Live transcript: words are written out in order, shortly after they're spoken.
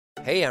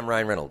Hey, I'm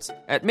Ryan Reynolds.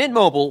 At Mint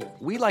Mobile,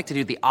 we like to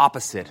do the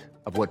opposite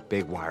of what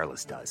Big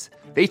Wireless does.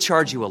 They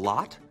charge you a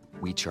lot,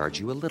 we charge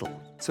you a little.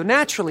 So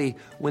naturally,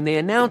 when they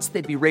announced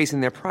they'd be raising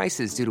their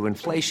prices due to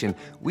inflation,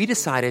 we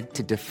decided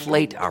to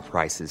deflate our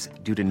prices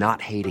due to not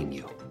hating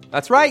you.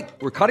 That's right.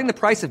 We're cutting the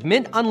price of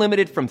Mint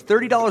Unlimited from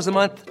 $30 a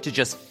month to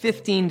just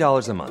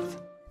 $15 a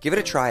month. Give it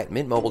a try at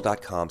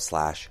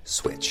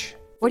mintmobile.com/switch.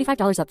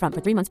 $45 up front for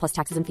 3 months plus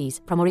taxes and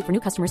fees. Promo rate for new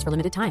customers for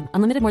limited time.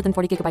 Unlimited more than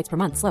 40 gigabytes per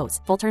month. Slows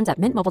full terms at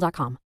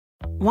mintmobile.com.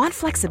 Want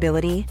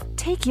flexibility?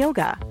 Take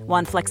yoga.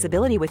 Want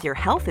flexibility with your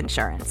health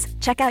insurance?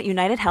 Check out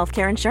United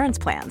Healthcare Insurance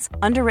Plans.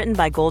 Underwritten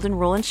by Golden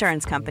Rule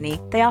Insurance Company,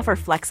 they offer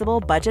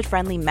flexible,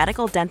 budget-friendly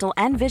medical, dental,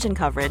 and vision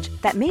coverage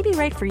that may be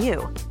right for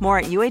you. More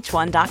at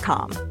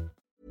uh1.com.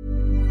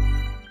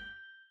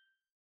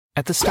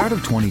 At the start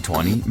of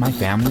 2020, my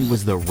family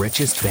was the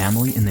richest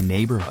family in the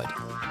neighborhood.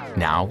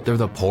 Now they're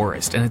the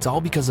poorest, and it's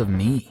all because of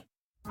me.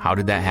 How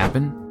did that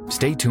happen?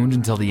 Stay tuned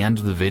until the end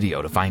of the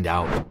video to find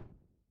out.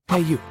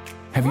 Hey you,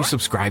 have you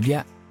subscribed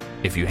yet?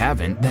 If you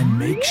haven't, then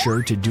make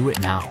sure to do it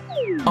now.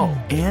 Oh,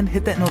 and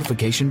hit that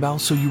notification bell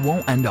so you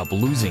won't end up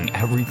losing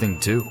everything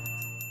too.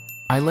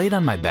 I laid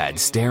on my bed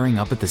staring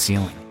up at the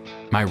ceiling.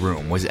 My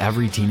room was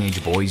every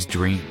teenage boy's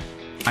dream.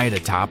 I had a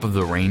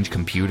top-of-the-range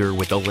computer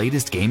with the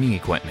latest gaming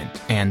equipment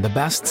and the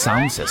best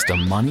sound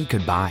system money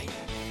could buy.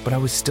 But I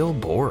was still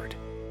bored.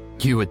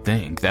 You would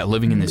think that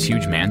living in this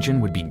huge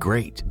mansion would be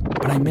great,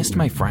 but I missed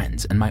my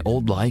friends and my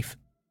old life.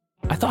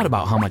 I thought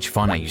about how much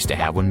fun I used to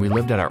have when we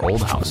lived at our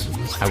old house.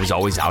 I was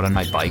always out on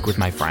my bike with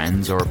my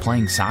friends or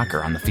playing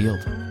soccer on the field.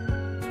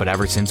 But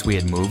ever since we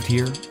had moved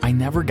here, I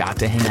never got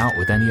to hang out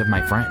with any of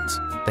my friends.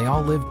 They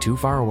all lived too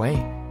far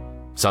away.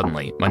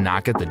 Suddenly, a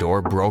knock at the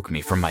door broke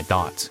me from my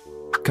thoughts.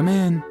 Come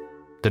in.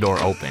 The door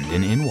opened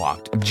and in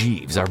walked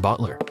Jeeves, our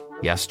butler.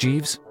 Yes,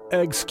 Jeeves?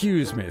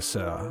 Excuse me,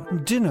 sir.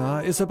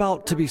 Dinner is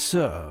about to be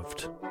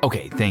served.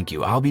 Okay, thank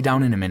you. I'll be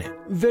down in a minute.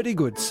 Very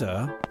good,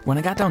 sir. When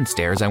I got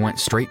downstairs, I went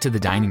straight to the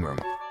dining room.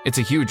 It's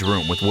a huge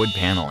room with wood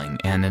paneling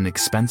and an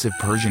expensive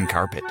Persian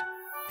carpet.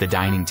 The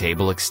dining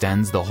table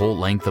extends the whole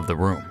length of the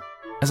room.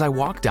 As I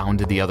walked down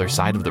to the other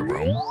side of the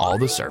room, all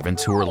the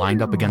servants who were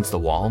lined up against the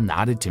wall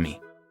nodded to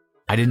me.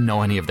 I didn't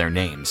know any of their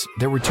names.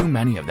 There were too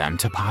many of them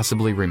to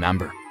possibly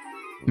remember.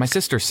 My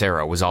sister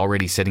Sarah was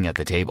already sitting at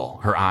the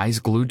table, her eyes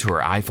glued to her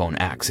iPhone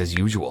X as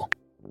usual.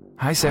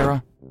 Hi,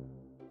 Sarah.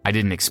 I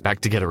didn't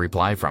expect to get a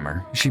reply from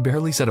her. She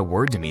barely said a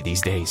word to me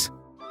these days.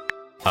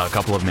 A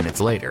couple of minutes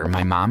later,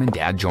 my mom and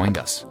dad joined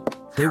us.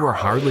 They were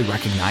hardly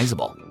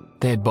recognizable.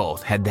 They had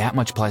both had that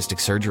much plastic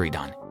surgery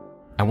done.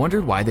 I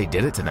wondered why they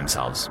did it to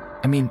themselves.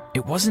 I mean,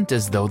 it wasn't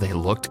as though they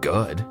looked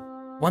good.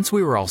 Once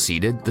we were all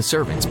seated, the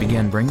servants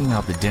began bringing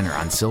out the dinner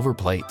on silver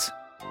plates.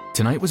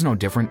 Tonight was no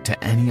different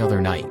to any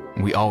other night.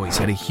 We always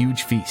had a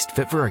huge feast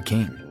fit for a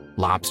king.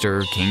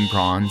 Lobster, king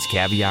prawns,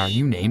 caviar,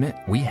 you name it,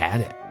 we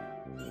had it.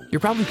 You're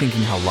probably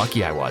thinking how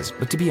lucky I was,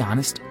 but to be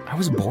honest, I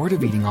was bored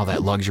of eating all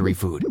that luxury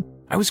food.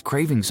 I was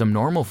craving some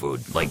normal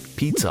food, like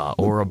pizza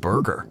or a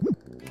burger.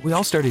 We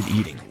all started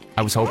eating.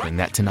 I was hoping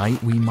that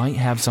tonight we might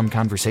have some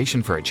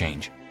conversation for a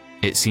change.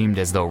 It seemed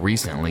as though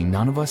recently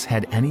none of us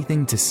had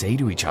anything to say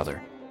to each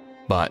other.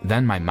 But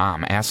then my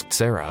mom asked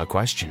Sarah a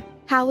question.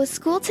 How was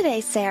school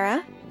today,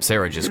 Sarah?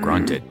 Sarah just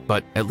grunted,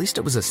 but at least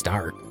it was a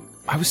start.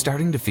 I was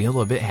starting to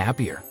feel a bit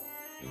happier.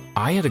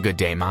 I had a good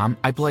day, Mom.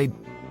 I played...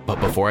 But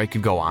before I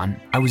could go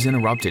on, I was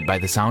interrupted by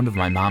the sound of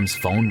my mom's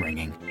phone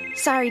ringing.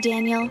 Sorry,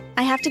 Daniel.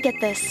 I have to get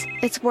this.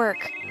 It's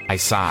work. I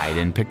sighed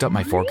and picked up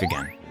my fork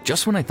again,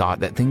 just when I thought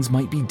that things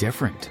might be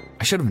different.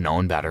 I should have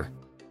known better.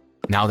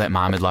 Now that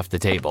Mom had left the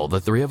table, the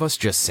three of us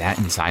just sat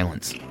in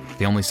silence.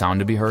 The only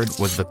sound to be heard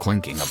was the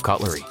clinking of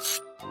cutlery.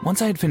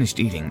 Once I had finished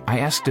eating, I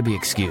asked to be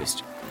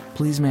excused.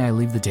 Please, may I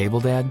leave the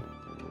table, Dad?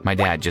 My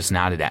dad just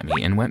nodded at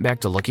me and went back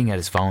to looking at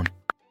his phone.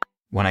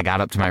 When I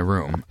got up to my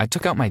room, I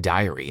took out my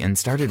diary and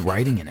started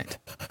writing in it.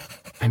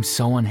 I'm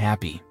so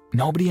unhappy.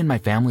 Nobody in my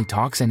family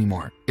talks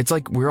anymore. It's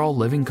like we're all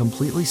living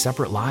completely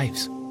separate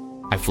lives.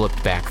 I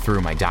flipped back through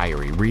my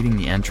diary, reading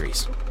the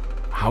entries.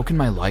 How can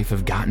my life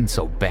have gotten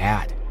so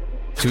bad?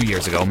 2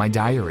 years ago, my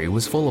diary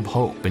was full of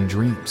hope and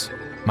dreams.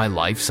 My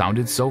life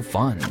sounded so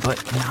fun,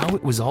 but now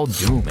it was all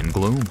doom and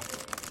gloom.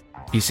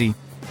 You see,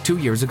 2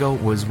 years ago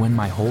was when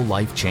my whole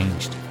life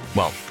changed.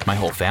 Well, my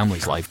whole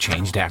family's life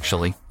changed,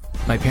 actually.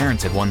 My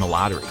parents had won the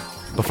lottery.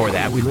 Before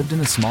that, we lived in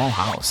a small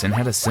house and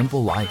had a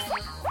simple life.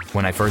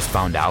 When I first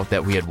found out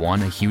that we had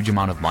won a huge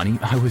amount of money,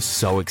 I was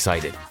so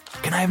excited.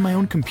 Can I have my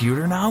own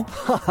computer now?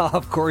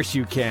 Of course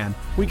you can.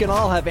 We can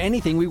all have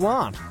anything we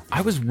want.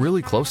 I was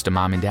really close to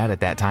Mom and Dad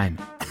at that time.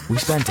 We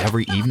spent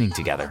every evening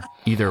together,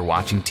 either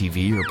watching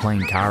TV or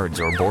playing cards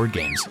or board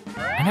games.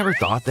 I never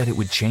thought that it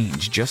would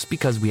change just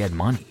because we had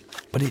money,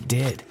 but it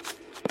did.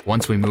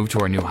 Once we moved to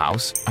our new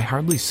house, I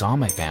hardly saw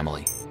my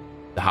family.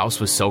 The house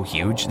was so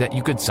huge that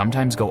you could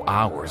sometimes go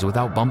hours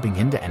without bumping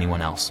into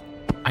anyone else.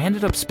 I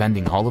ended up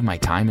spending all of my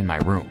time in my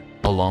room,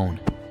 alone.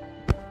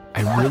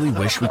 I really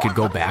wish we could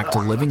go back to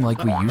living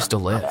like we used to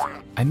live.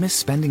 I miss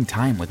spending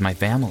time with my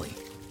family.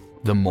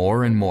 The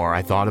more and more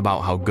I thought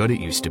about how good it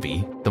used to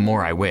be, the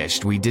more I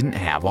wished we didn't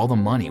have all the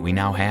money we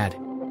now had.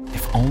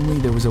 If only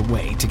there was a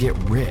way to get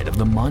rid of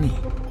the money.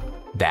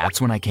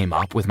 That's when I came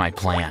up with my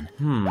plan.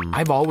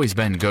 I've always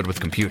been good with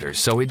computers,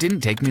 so it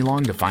didn't take me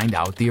long to find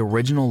out the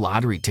original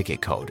lottery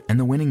ticket code and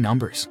the winning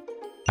numbers.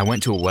 I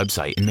went to a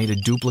website and made a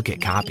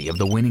duplicate copy of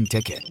the winning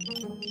ticket.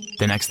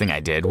 The next thing I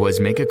did was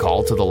make a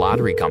call to the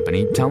lottery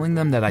company telling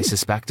them that I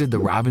suspected the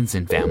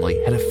Robinson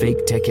family had a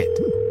fake ticket.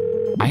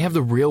 I have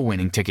the real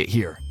winning ticket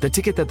here. The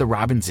ticket that the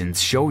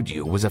Robinsons showed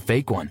you was a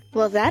fake one.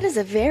 Well, that is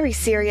a very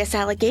serious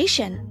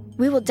allegation.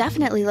 We will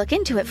definitely look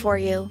into it for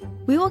you.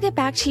 We will get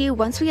back to you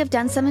once we have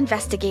done some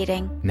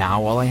investigating.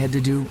 Now all I had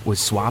to do was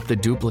swap the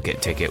duplicate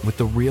ticket with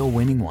the real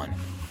winning one.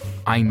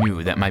 I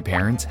knew that my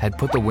parents had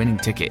put the winning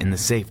ticket in the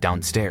safe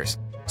downstairs,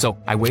 so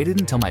I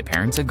waited until my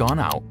parents had gone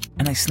out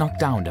and I snuck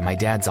down to my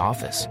dad's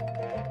office.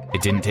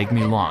 It didn't take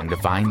me long to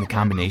find the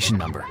combination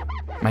number.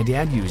 My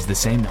dad used the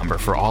same number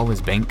for all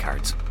his bank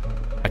cards.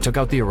 I took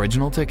out the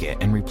original ticket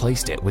and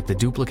replaced it with the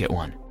duplicate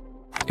one.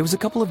 It was a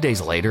couple of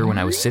days later when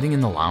I was sitting in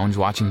the lounge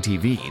watching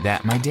TV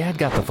that my dad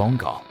got the phone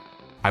call.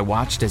 I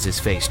watched as his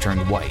face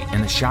turned white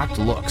and a shocked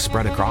look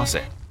spread across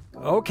it.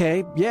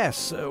 Okay,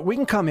 yes, we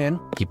can come in.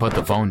 He put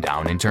the phone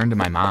down and turned to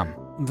my mom.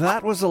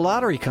 That was the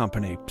lottery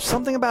company.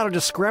 Something about a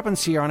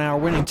discrepancy on our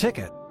winning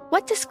ticket.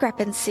 What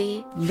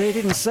discrepancy? They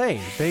didn't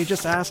say. They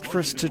just asked for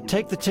us to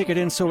take the ticket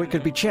in so it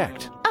could be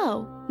checked.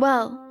 Oh,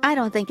 well, I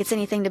don't think it's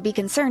anything to be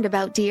concerned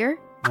about, dear.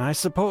 I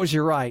suppose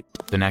you're right.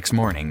 The next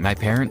morning, my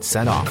parents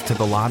set off to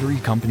the lottery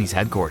company's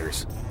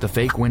headquarters, the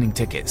fake winning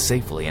ticket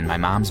safely in my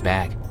mom's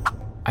bag.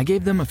 I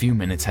gave them a few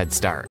minutes head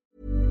start.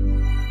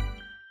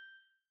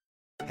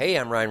 Hey,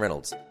 I'm Ryan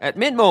Reynolds. At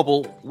Mint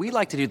Mobile, we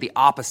like to do the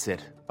opposite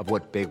of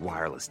what Big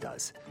Wireless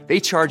does. They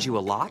charge you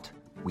a lot,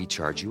 we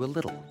charge you a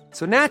little.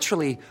 So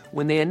naturally,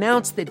 when they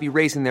announced they'd be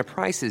raising their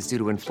prices due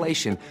to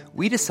inflation,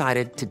 we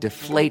decided to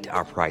deflate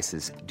our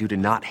prices due to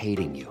not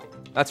hating you.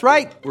 That's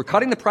right. We're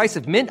cutting the price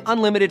of Mint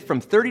Unlimited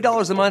from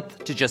 $30 a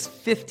month to just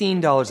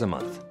 $15 a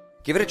month.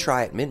 Give it a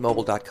try at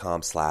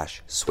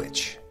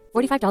mintmobile.com/switch.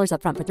 $45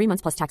 up front for 3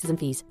 months plus taxes and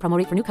fees. Promo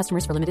rate for new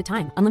customers for limited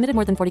time. Unlimited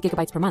more than 40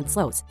 gigabytes per month.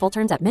 Slows full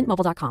terms at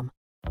mintmobile.com.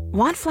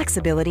 Want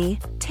flexibility?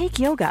 Take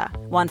yoga.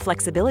 Want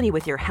flexibility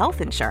with your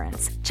health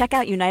insurance? Check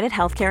out United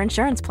Healthcare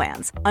Insurance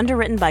Plans.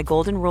 Underwritten by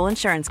Golden Rule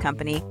Insurance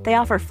Company, they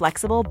offer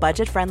flexible,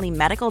 budget-friendly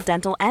medical,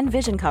 dental, and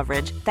vision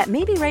coverage that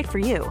may be right for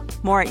you.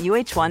 More at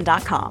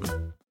uh1.com.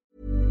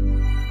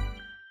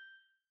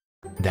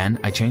 Then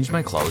I changed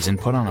my clothes and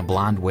put on a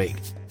blonde wig.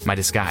 My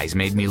disguise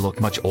made me look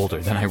much older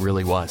than I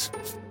really was.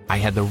 I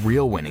had the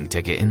real winning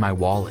ticket in my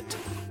wallet.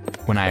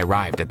 When I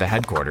arrived at the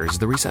headquarters,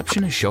 the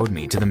receptionist showed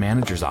me to the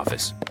manager's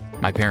office.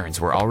 My parents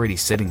were already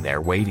sitting there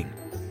waiting.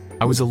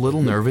 I was a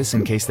little nervous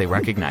in case they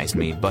recognized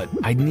me, but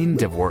I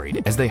needn't have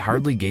worried as they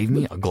hardly gave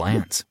me a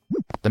glance.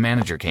 The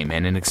manager came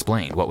in and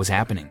explained what was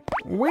happening.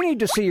 We need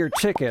to see your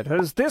ticket,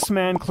 as this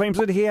man claims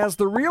that he has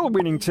the real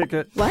winning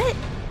ticket. What?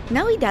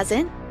 No, he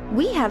doesn't.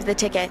 We have the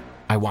ticket.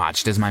 I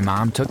watched as my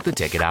mom took the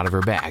ticket out of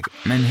her bag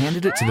and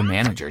handed it to the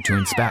manager to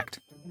inspect.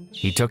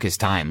 He took his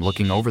time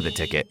looking over the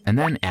ticket and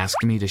then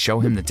asked me to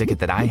show him the ticket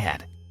that I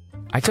had.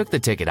 I took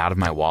the ticket out of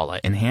my wallet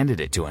and handed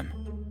it to him.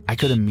 I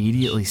could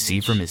immediately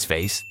see from his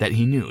face that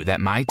he knew that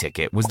my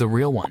ticket was the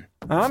real one.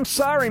 I'm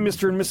sorry,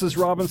 Mr. and Mrs.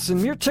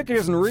 Robinson. Your ticket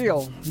isn't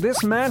real.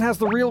 This man has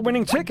the real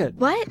winning ticket.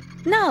 What?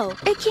 No,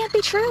 it can't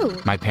be true.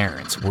 My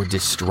parents were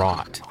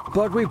distraught.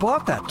 But we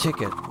bought that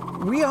ticket.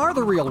 We are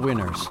the real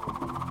winners.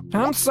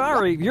 I'm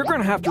sorry, you're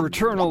going to have to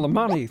return all the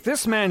money.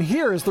 This man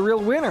here is the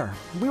real winner.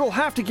 We will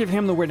have to give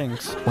him the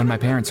winnings. When my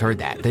parents heard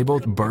that, they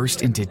both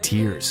burst into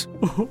tears.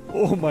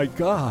 Oh my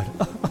God,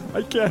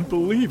 I can't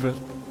believe it.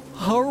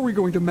 How are we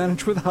going to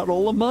manage without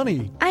all the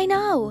money? I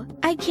know.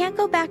 I can't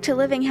go back to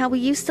living how we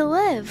used to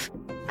live.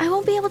 I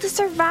won't be able to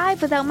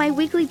survive without my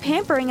weekly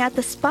pampering at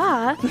the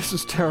spa. This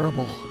is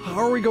terrible. How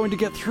are we going to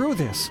get through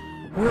this?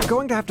 We're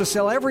going to have to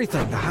sell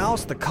everything. The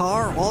house, the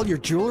car, all your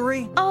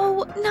jewelry.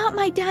 Oh, not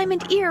my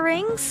diamond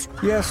earrings.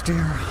 Yes,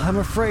 dear. I'm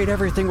afraid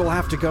everything will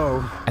have to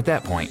go. At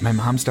that point, my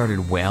mom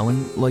started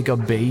wailing like a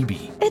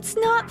baby. It's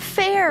not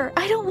fair.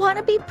 I don't want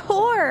to be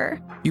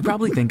poor. You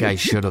probably think I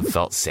should have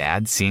felt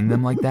sad seeing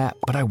them like that,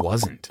 but I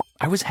wasn't.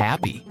 I was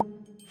happy.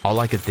 All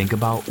I could think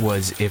about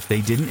was if they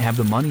didn't have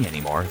the money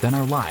anymore, then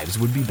our lives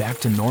would be back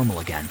to normal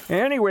again.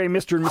 Anyway,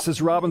 Mr. and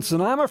Mrs.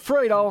 Robinson, I'm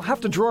afraid I'll have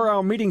to draw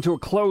our meeting to a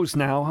close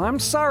now. I'm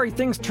sorry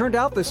things turned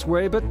out this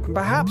way, but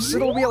perhaps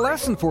it'll be a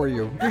lesson for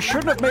you. You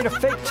shouldn't have made a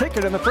fake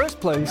ticket in the first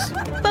place.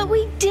 But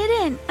we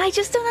didn't. I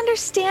just don't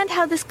understand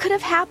how this could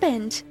have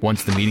happened.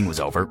 Once the meeting was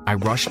over, I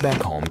rushed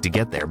back home to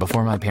get there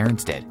before my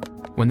parents did.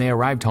 When they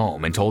arrived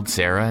home and told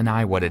Sarah and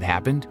I what had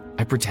happened,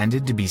 I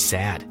pretended to be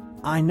sad.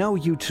 I know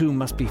you two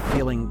must be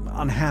feeling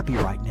unhappy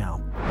right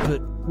now,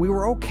 but we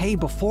were okay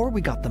before we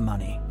got the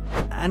money,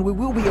 and we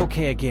will be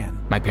okay again.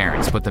 My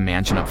parents put the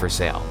mansion up for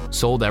sale,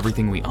 sold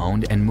everything we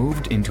owned, and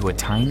moved into a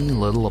tiny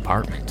little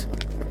apartment.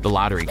 The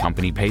lottery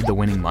company paid the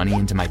winning money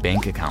into my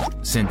bank account,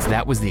 since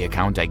that was the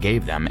account I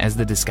gave them as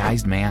the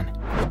disguised man.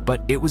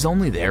 But it was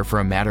only there for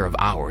a matter of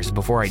hours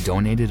before I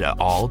donated it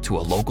all to a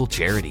local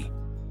charity.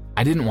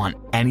 I didn't want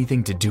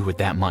anything to do with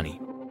that money.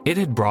 It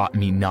had brought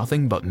me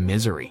nothing but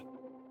misery.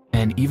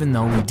 And even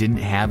though we didn't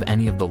have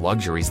any of the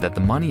luxuries that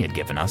the money had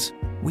given us,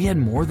 we had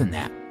more than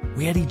that.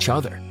 We had each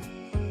other.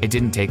 It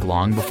didn't take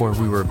long before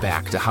we were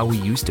back to how we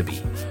used to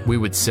be. We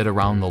would sit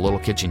around the little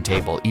kitchen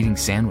table eating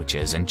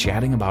sandwiches and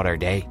chatting about our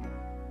day.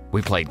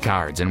 We played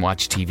cards and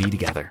watched TV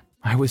together.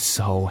 I was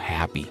so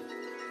happy.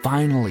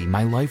 Finally,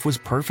 my life was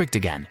perfect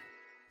again.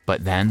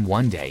 But then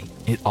one day,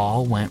 it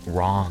all went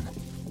wrong.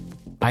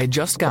 I had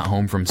just got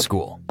home from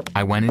school.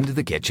 I went into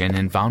the kitchen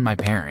and found my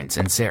parents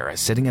and Sarah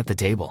sitting at the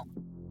table.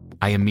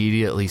 I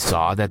immediately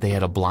saw that they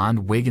had a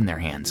blonde wig in their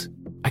hands.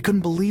 I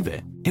couldn't believe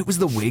it. It was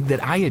the wig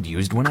that I had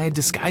used when I had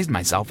disguised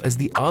myself as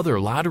the other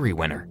lottery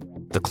winner.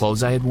 The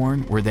clothes I had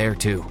worn were there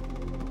too.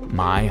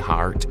 My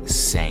heart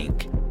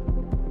sank.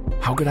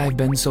 How could I have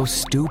been so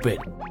stupid?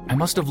 I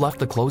must have left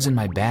the clothes in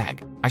my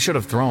bag. I should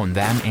have thrown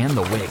them and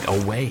the wig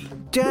away.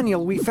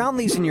 Daniel, we found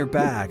these in your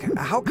bag.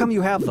 How come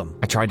you have them?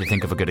 I tried to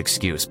think of a good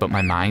excuse, but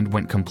my mind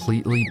went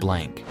completely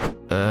blank.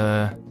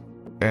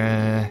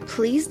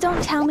 Please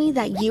don't tell me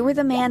that you were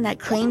the man that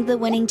claimed the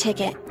winning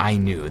ticket. I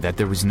knew that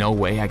there was no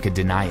way I could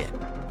deny it.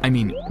 I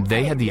mean,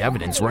 they had the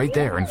evidence right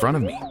there in front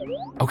of me.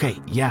 Okay,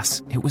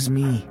 yes, it was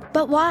me.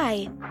 But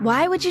why?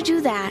 Why would you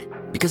do that?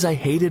 Because I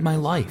hated my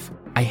life.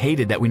 I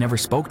hated that we never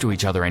spoke to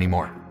each other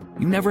anymore.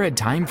 You never had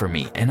time for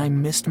me, and I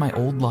missed my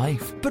old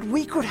life. But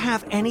we could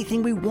have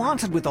anything we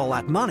wanted with all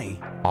that money.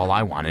 All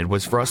I wanted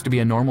was for us to be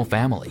a normal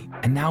family,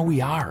 and now we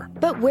are.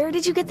 But where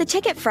did you get the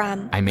ticket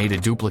from? I made a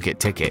duplicate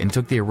ticket and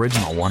took the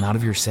original one out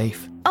of your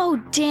safe. Oh,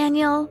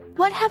 Daniel,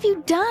 what have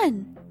you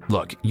done?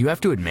 Look, you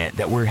have to admit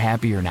that we're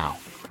happier now.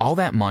 All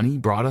that money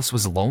brought us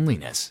was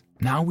loneliness.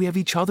 Now we have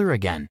each other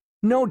again.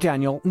 No,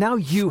 Daniel, now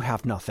you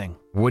have nothing.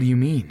 What do you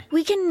mean?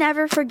 We can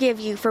never forgive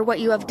you for what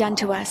you have done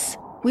to us.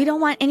 We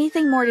don't want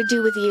anything more to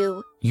do with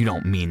you. You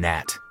don't mean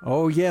that.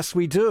 Oh, yes,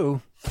 we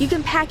do. You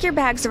can pack your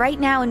bags right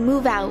now and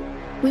move out.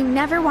 We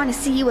never want to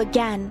see you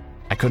again.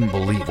 I couldn't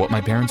believe what my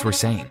parents were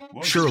saying.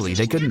 Surely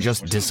they couldn't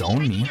just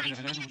disown me.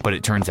 But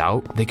it turns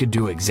out they could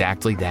do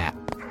exactly that.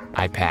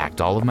 I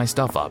packed all of my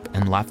stuff up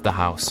and left the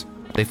house.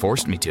 They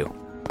forced me to.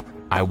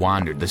 I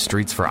wandered the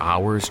streets for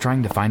hours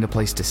trying to find a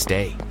place to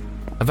stay.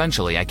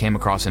 Eventually, I came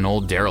across an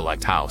old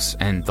derelict house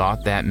and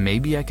thought that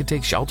maybe I could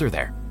take shelter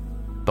there.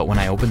 But when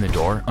I opened the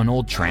door, an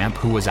old tramp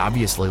who was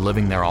obviously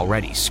living there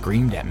already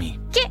screamed at me.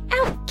 Get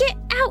out! Get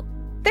out!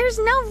 There's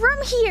no room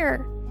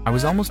here! I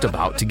was almost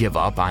about to give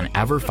up on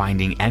ever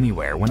finding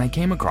anywhere when I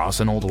came across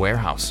an old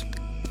warehouse.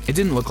 It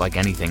didn't look like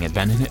anything had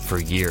been in it for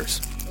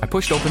years. I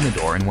pushed open the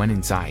door and went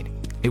inside.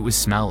 It was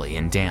smelly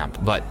and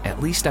damp, but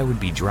at least I would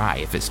be dry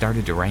if it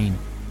started to rain.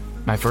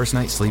 My first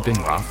night sleeping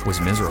rough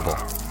was miserable.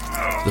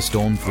 The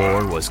stone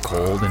floor was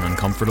cold and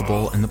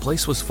uncomfortable, and the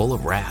place was full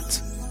of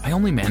rats. I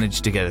only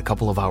managed to get a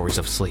couple of hours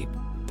of sleep.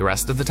 The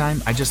rest of the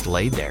time, I just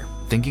laid there,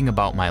 thinking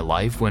about my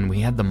life when we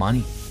had the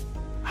money.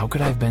 How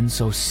could I have been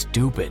so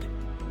stupid?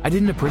 I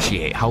didn't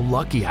appreciate how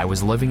lucky I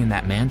was living in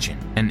that mansion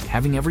and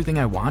having everything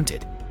I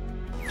wanted.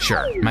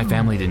 Sure, my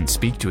family didn't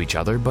speak to each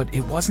other, but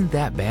it wasn't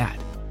that bad.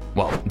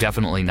 Well,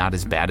 definitely not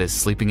as bad as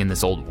sleeping in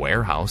this old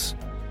warehouse.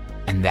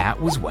 And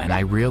that was when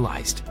I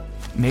realized,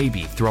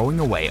 maybe throwing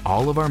away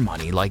all of our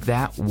money like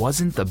that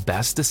wasn't the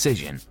best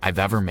decision I've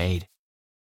ever made.